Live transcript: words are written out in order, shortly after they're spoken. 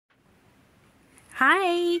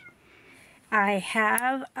Hi, I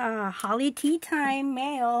have a Holley Tea Time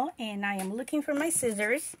mail and I am looking for my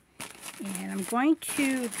scissors, and I'm going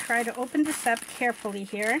to try to open this up carefully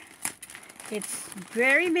here. It's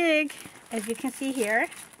very big, as you can see here,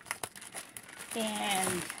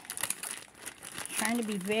 and trying to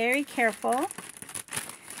be very careful.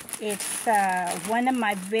 It's one of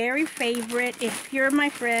my very favorite. If you're my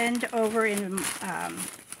friend over in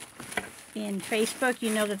Facebook, you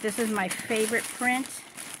know that this is my favorite print,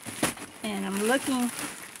 and I was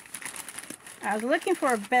looking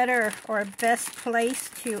for a better or a best place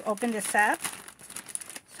to open this up,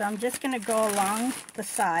 so I'm just going to go along the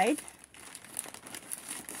side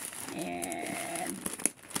and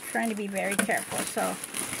trying to be very careful. So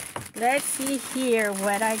let's see here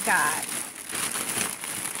what I got.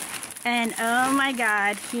 And oh my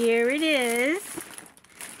god, here it is.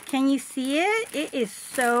 Can you see it? It is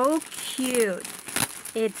so cute.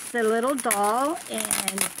 It's a little doll,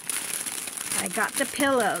 and I got the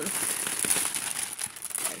pillows.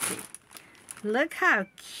 Let's see. Look how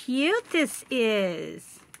cute this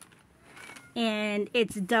is. And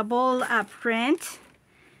it's double print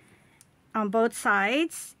on both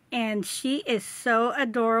sides, and she is so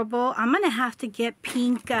adorable. I'm gonna have to get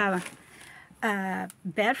pink a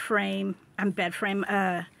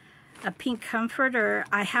pink comforter.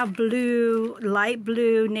 I have blue, light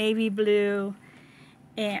blue, navy blue,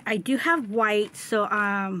 and I do have white, so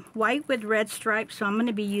white with red stripes, so I'm going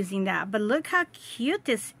to be using that. But look how cute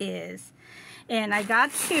this is. And I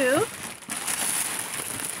got two.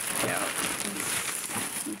 So,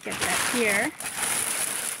 let me get that here.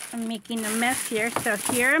 I'm making a mess here. So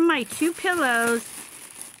here are my two pillows,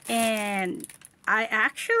 and I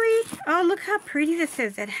actually, oh, look how pretty this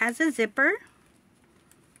is. It has a zipper.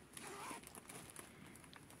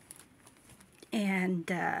 And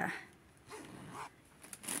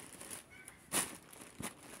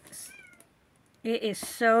it is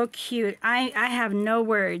so cute. I have no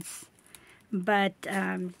words, but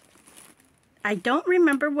I don't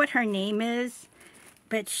remember what her name is,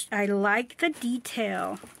 but I like the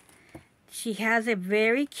detail. She has a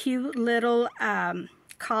very cute little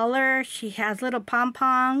collar. She has little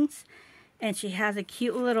pom-poms, and she has a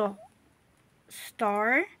cute little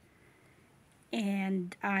star.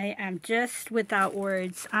 And I am just without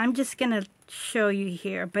words. I'm just gonna show you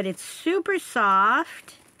here, but it's super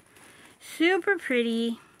soft, super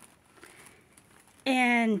pretty,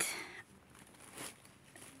 and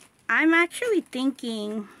I'm actually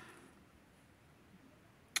thinking,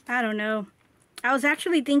 I don't know, I was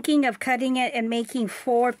actually thinking of cutting it and making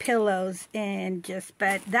 4 pillows, and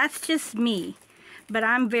but that's just me. But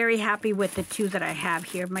I'm very happy with the 2 that I have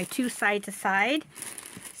here, my 2 side to side.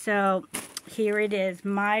 So here it is,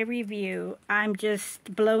 my review. I'm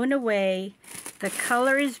just blown away. The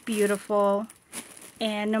color is beautiful,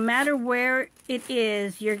 and no matter where it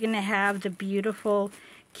is, you're gonna have the beautiful,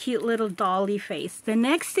 cute little dolly face. The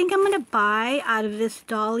next thing I'm gonna buy out of this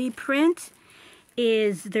dolly print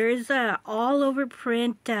is, there's a all over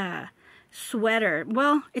print sweater.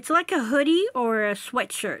 Well, it's like a hoodie or a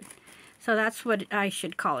sweatshirt, so that's what I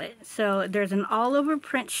should call it. So there's an all over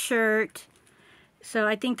print shirt. So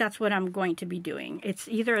I think that's what I'm going to be doing. It's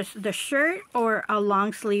either the shirt or a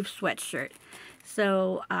long sleeve sweatshirt.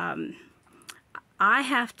 So I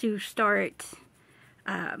have to start,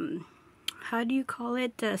 how do you call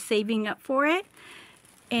it, saving up for it.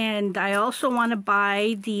 And I also want to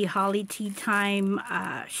buy the Holley Tea Time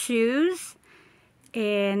shoes.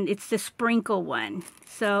 And it's the sprinkle one.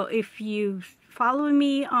 So if you follow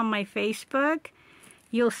me on my Facebook,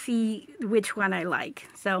 you'll see which one I like.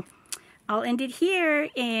 So I'll end it here,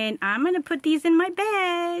 and I'm going to put these in my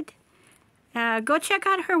bed. Go check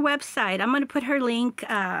out her website. I'm going to put her link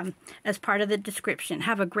as part of the description.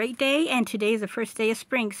 Have a great day, and today is the first day of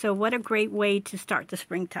spring, so what a great way to start the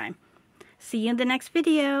springtime. See you in the next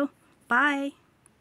video. Bye.